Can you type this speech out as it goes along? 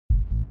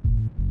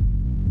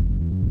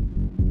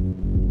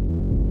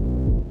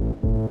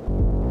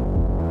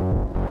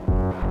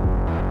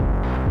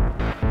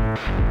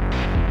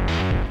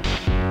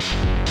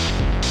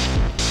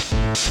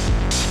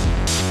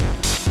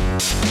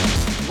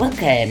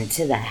Welcome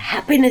to the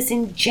Happiness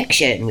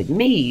Injection with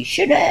me,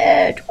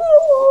 Sinead.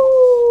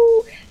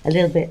 Woo! A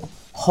little bit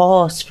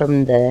hoarse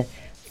from the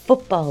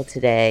football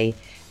today,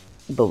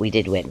 but we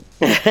did win.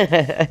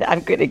 I'm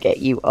going to get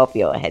you off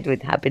your head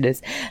with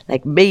happiness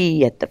like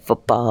me at the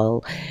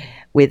football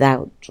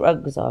without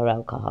drugs or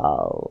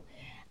alcohol.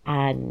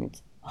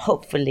 And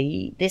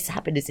hopefully this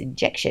happiness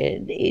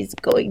injection is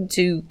going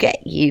to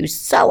get you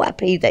so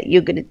happy that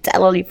you're going to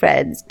tell all your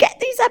friends, get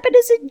these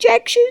happiness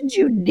injections,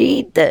 you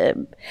need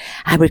them.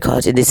 I'm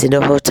recording this in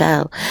a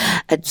hotel,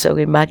 and so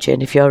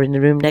imagine if you're in the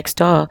room next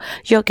door,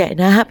 you're getting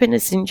a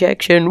happiness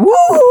injection. Woo!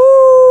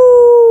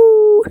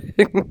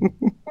 I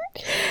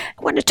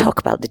want to talk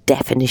about the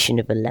definition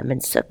of a lemon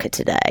sucker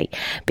today,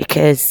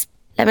 because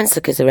lemon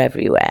suckers are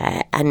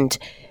everywhere, and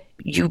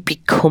you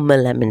become a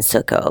lemon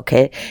sucker,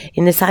 okay?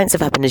 In the science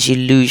of happiness, you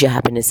lose your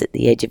happiness at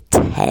the age of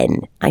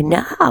 10. I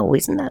know,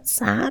 isn't that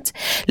sad?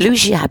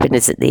 Lose your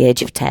happiness at the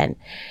age of 10.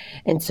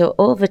 And so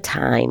over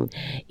time,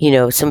 you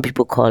know, some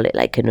people call it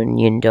like an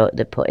onion, don't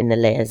they, putting the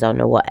layers on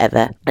or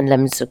whatever. And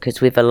lemon suckers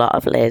with a lot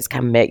of layers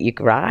can make you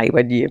cry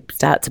when you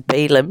start to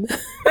peel them.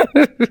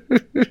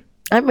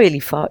 I'm really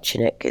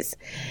fortunate because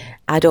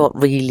I don't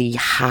really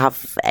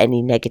have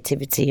any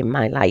negativity in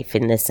my life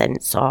in the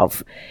sense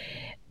of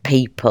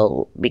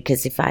people,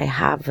 because if I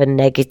have a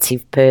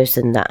negative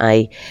person that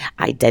I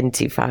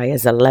identify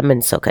as a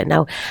lemon sucker.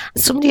 Now,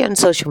 somebody on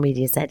social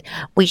media said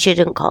we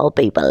shouldn't call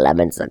people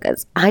lemon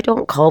suckers. I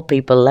don't call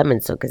people lemon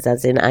suckers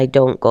as in I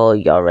don't go,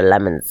 you're a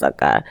lemon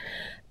sucker.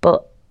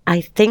 But I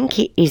think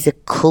it is a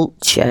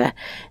culture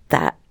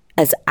that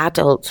as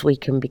adults we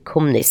can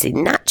become this.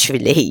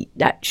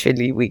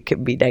 Naturally we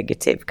can be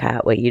negative,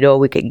 can't we? You know,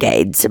 we can get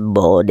into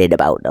moaning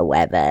about the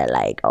weather,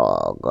 like,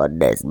 oh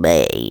goodness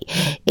me,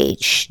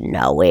 it's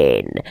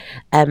snowing.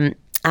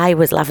 I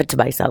was laughing to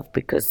myself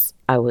because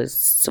I was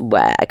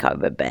somewhere, I can't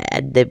remember,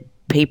 and the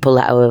people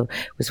that I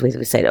was with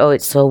were saying, oh,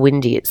 it's so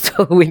windy,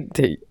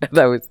 and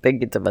I was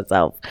thinking to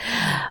myself,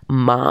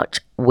 March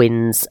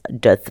winds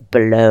doth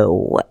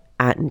blow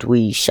and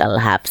we shall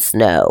have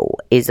snow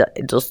is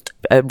just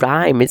a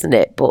rhyme, isn't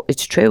it? But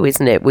it's true,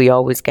 isn't it? We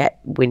always get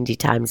windy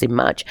times in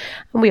March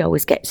and we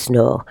always get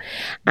snow.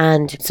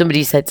 And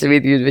somebody said to me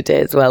the other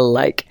day as well,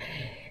 like,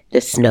 the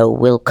snow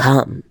will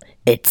come.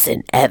 It's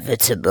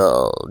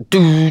inevitable.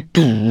 Do,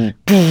 do,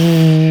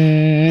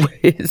 do.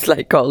 It's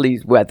like all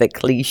these weather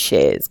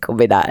cliches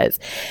coming at us.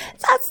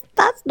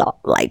 That's not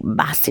like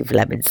massive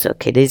lemon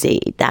sucking, is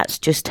it? That's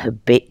just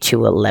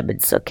habitual lemon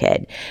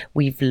sucking.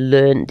 We've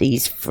learned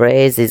these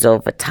phrases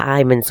over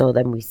time, and so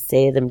then we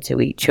say them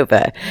to each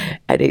other,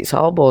 and it's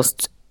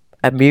almost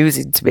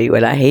amusing to me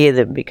when I hear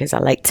them, because I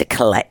like to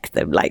collect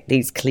them, like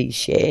these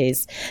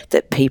cliches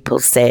that people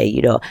say,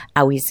 you know,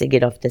 are we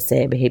singing off the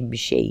same hymn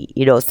sheet?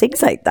 You know,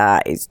 things like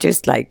that. It's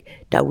just like,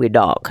 no, we're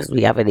not, because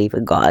we haven't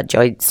even got a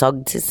joint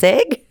song to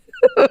sing.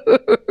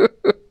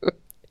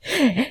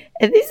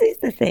 And this is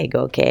the thing,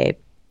 okay?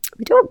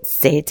 We don't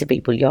say to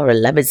people, you're a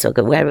lemon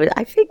sucker, whereas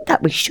I think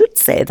that we should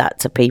say that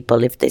to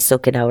people if they're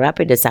sucking our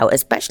happiness out,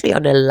 especially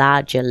on a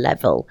larger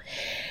level.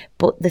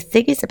 But the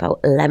thing is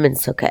about lemon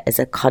sucker as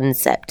a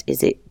concept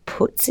is it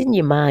puts in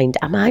your mind,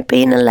 am I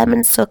being a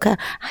lemon sucker?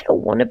 I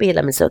don't want to be a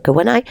lemon sucker.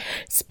 When I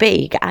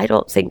speak, I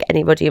don't think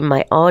anybody in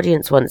my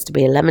audience wants to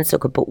be a lemon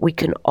sucker, but we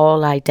can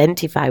all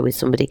identify with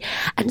somebody.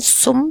 And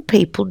some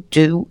people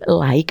do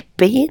like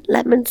being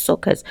lemon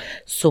suckers.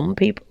 Some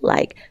people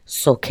like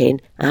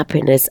sucking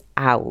happiness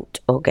out.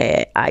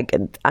 Okay,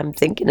 I'm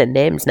thinking of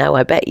names now.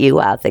 I bet you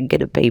are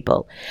thinking of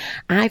people.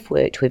 I've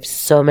worked with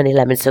so many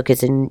lemon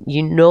suckers, and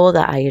you know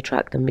that I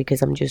attract them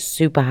because I'm just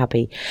super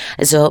happy.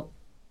 And so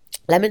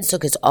lemon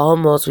suckers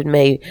almost with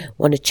me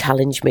want to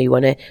challenge me,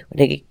 want to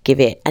give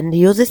it. And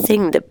the other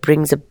thing that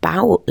brings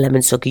about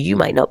lemon sucker, you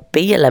might not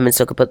be a lemon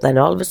sucker, but then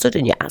all of a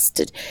sudden you're asked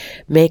to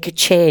make a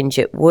change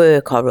at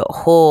work or at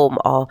home,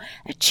 or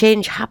a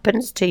change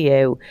happens to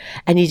you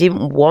and you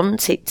didn't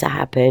want it to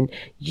happen.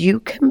 You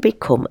can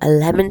become a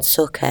lemon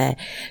sucker.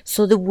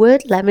 So the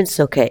word lemon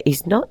sucker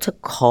is not to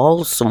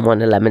call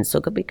someone a lemon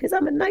sucker, because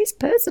I'm a nice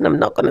person. I'm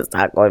not going to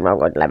start going around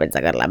going lemon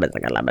sucker, lemon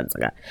sucker, lemon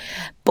sucker.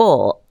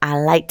 But I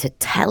like to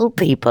tell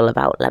people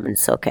about lemon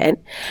sucking,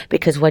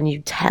 because when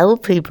you tell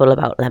people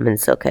about lemon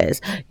suckers,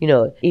 you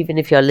know, even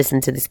if you're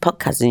listening to this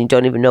podcast and you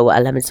don't even know what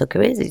a lemon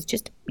sucker is, it's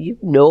just, you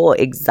know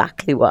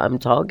exactly what I'm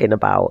talking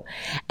about.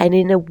 And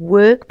in a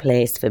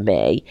workplace, for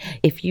me,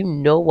 if you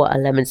know what a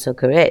lemon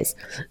sucker is,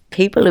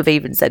 people have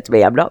even said to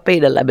me, I'm not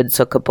being a lemon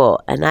sucker,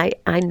 but, and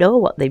I know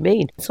what they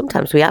mean.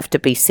 Sometimes we have to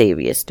be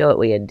serious, don't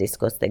we, and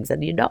discuss things,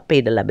 and you're not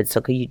being a lemon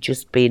sucker, you're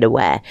just being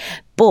aware.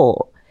 But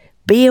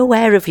be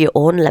aware of your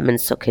own lemon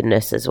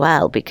suckiness as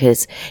well,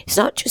 because it's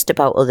not just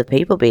about other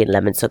people being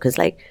lemon suckers.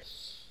 Like,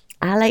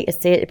 I like to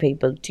say to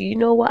people, do you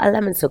know what a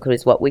lemon sucker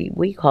is? What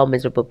we call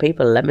miserable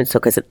people lemon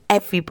suckers, and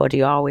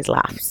everybody always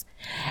laughs.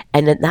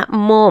 And at that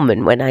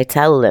moment when I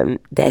tell them,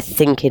 they're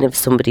thinking of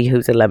somebody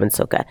who's a lemon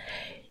sucker.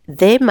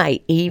 they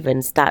might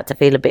even start to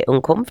feel a bit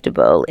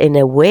uncomfortable in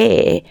a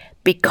way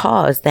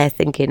because they're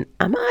thinking,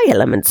 am I a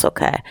lemon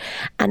sucker?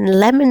 And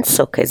lemon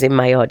suckers in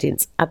my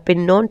audience have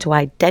been known to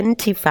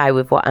identify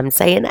with what I'm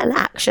saying and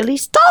actually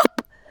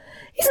stop.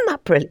 Isn't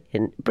that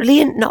brilliant?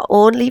 Brilliant not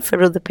only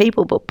for other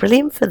people, but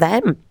brilliant for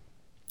them.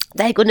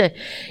 They're going to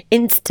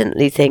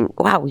instantly think,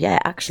 wow, yeah,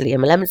 actually,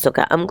 I'm a lemon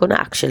sucker. I'm going to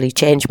actually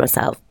change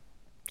myself.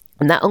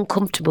 And that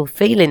uncomfortable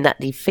feeling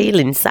that they feel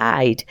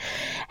inside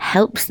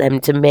helps them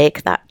to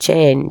make that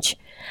change.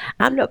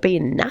 I'm not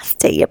being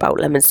nasty about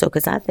lemon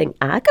suckers. I think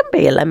I can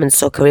be a lemon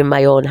sucker in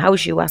my own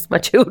house. You ask my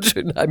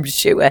children, I'm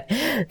sure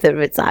there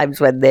are times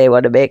when they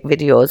want to make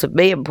videos of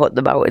me and put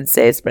them out and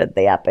say, spread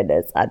the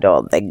happiness. I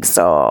don't think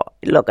so.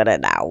 Look at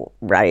it now,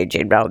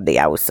 raging round the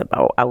house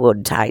about how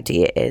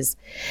untidy it is.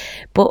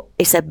 But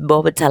it's a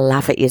moment to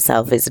laugh at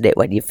yourself, isn't it,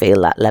 when you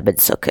feel that lemon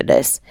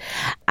suckerness?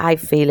 I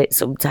feel it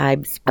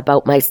sometimes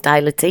about my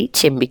style of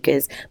teaching,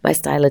 because my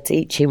style of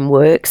teaching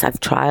works. I've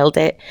trialled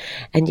it,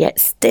 and yet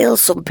still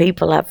some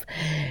people have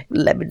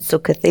lemon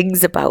sucker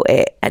things about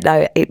it,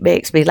 and it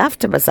makes me laugh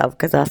to myself,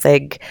 because I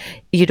think,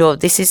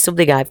 this is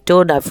something I've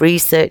done, I've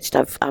researched,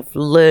 I've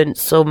learned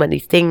so many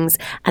things,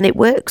 and it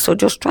works. So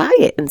just try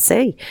it and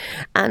see,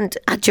 and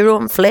add your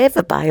own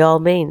flavour by all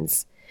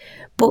means.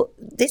 But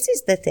this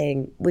is the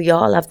thing, we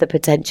all have the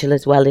potential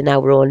as well in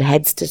our own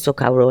heads to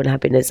suck our own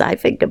happiness. I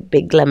think a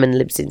big lemon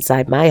lives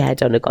inside my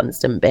head on a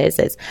constant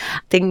basis.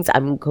 Things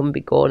can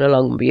be going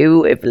along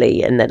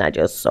beautifully, and then I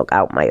just suck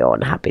out my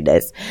own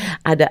happiness.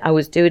 And I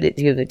was doing it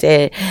the other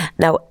day.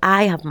 Now,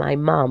 I have my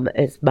mum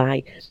as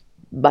my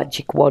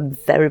magic wand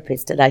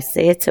therapist, and I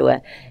say to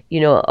her,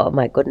 oh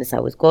my goodness,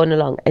 I was going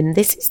along, and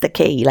this is the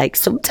key, like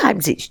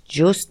sometimes it's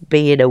just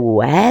being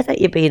aware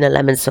that you're being a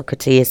lemon sucker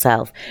to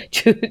yourself,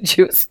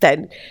 just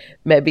then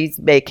maybe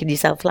making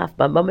yourself laugh.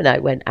 My mum and I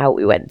went out,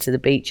 we went to the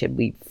beach and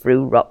we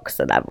threw rocks,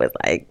 and I was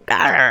like,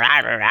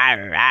 I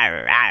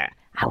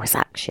was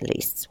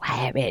actually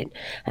swearing,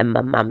 and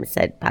my mum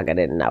said, "Bag it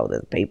in now,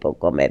 there's people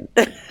coming."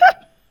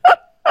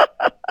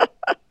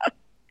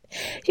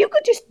 You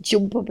could just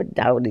jump up and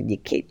down in your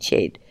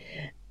kitchen.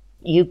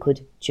 You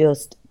could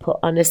just put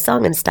on a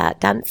song and start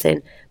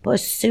dancing. But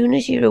as soon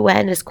as your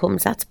awareness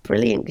comes, that's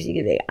brilliant, because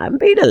you think, I'm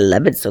being a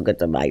lemon sucker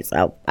to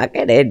myself. Back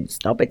it in.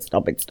 Stop it,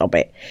 stop it, stop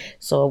it.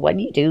 So when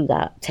you do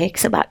that, take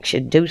some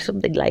action. Do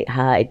something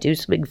light-hearted. Do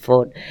something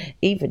fun.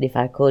 Even if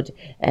I could,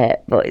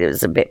 but it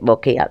was a bit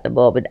mucky at the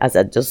moment. As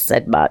I just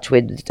said, March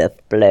winds doth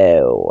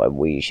blow and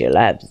we shall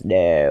have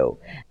snow.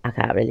 I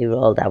can't really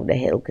roll down the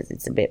hill because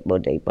it's a bit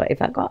muddy. But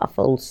if I got a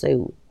full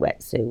suit,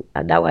 wetsuit,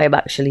 and now I'm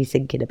actually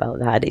thinking about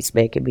that, it's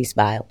making me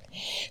smile.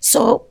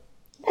 So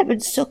lemon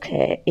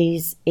sucker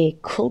is a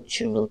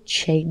cultural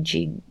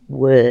changing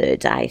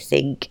word, I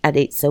think, and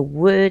it's a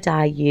word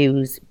I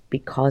use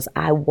because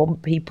I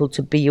want people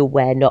to be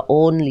aware not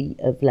only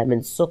of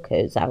lemon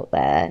suckers out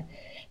there,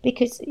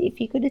 because if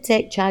you're going to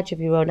take charge of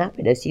your own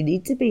happiness, you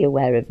need to be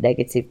aware of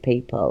negative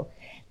people.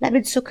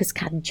 Lemon suckers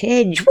can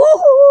change.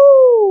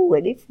 Woohoo!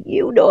 And if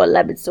you know a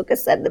lemon sucker,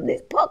 send them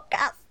this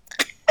podcast.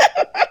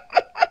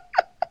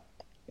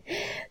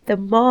 The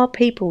more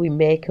people we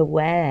make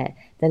aware,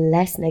 the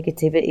less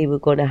negativity we're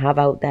going to have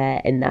out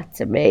there. And that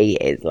to me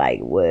is like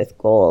worth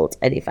gold.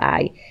 And if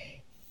I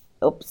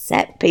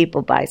upset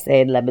people by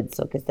saying lemon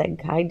suckers, then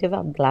kind of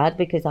I'm glad,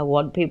 because I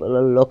want people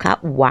to look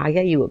at, why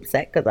are you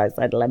upset because I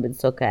said lemon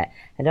sucker?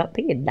 And not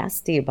being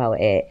nasty about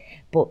it.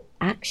 But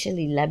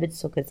actually lemon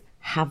suckers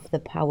have the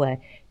power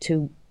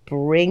to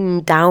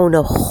bring down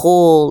a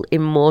whole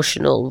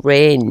emotional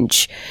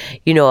range.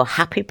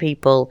 Happy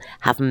people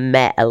have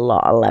met a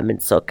lot of lemon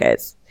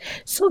suckers.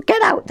 So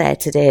get out there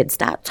today and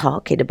start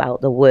talking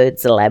about the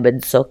words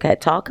lemon sucker.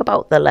 Talk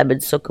about the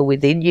lemon sucker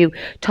within you.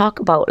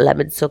 Talk about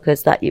lemon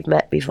suckers that you've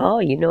met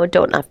before.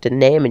 Don't have to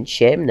name and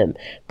shame them.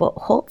 But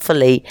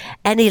hopefully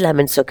any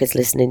lemon suckers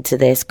listening to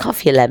this,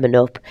 cough your lemon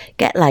up,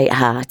 get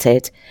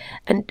light-hearted,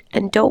 and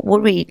don't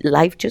worry,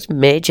 life just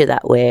made you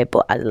that way.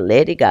 But as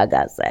Lady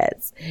Gaga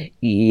says,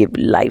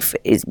 life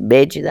is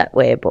made you that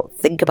way. But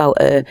think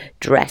about a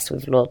dress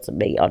with loads of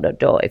meat on. I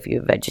don't know if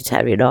you're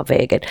vegetarian or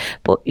vegan,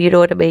 but you know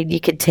what I mean? You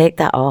can take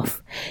that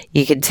off.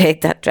 You can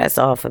take that dress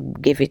off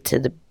and give it to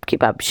the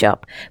kebab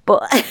shop.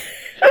 But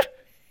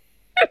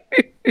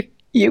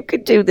you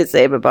can do the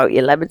same about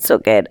your lemon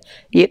sucking.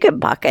 You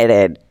can pack it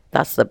in.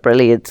 That's the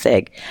brilliant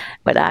thing.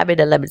 When I'm in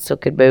a lemon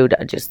sucking mood,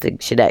 I just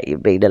think, Jeanette,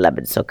 you've been a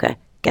lemon sucker.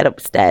 Get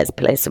upstairs,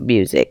 play some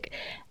music.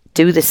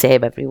 Do the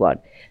same, everyone.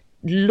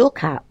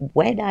 Look at,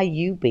 when are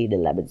you being a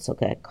lemon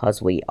sucker?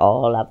 Because we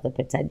all have the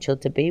potential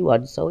to be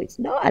one. So it's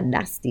not a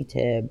nasty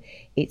term.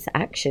 It's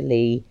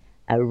actually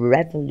a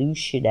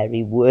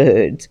revolutionary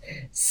words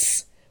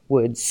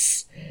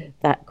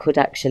that could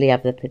actually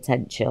have the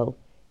potential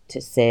to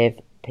save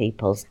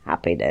people's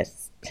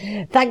happiness.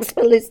 Thanks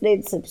for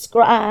listening.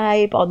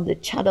 Subscribe on the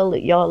channel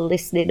that you're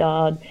listening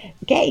on.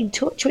 Get in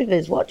touch with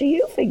us. What do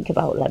you think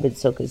about lemon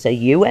suckers? Are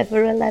you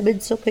ever a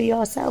lemon sucker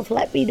yourself?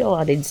 Let me know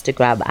on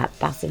Instagram at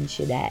Bass and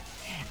Jeanette.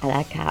 And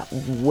I can't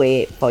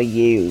wait for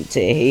you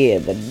to hear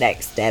the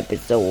next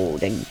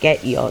episode and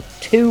get your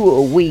 2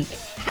 a week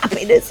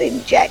happiness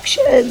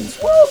injections.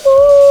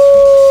 Woohoo!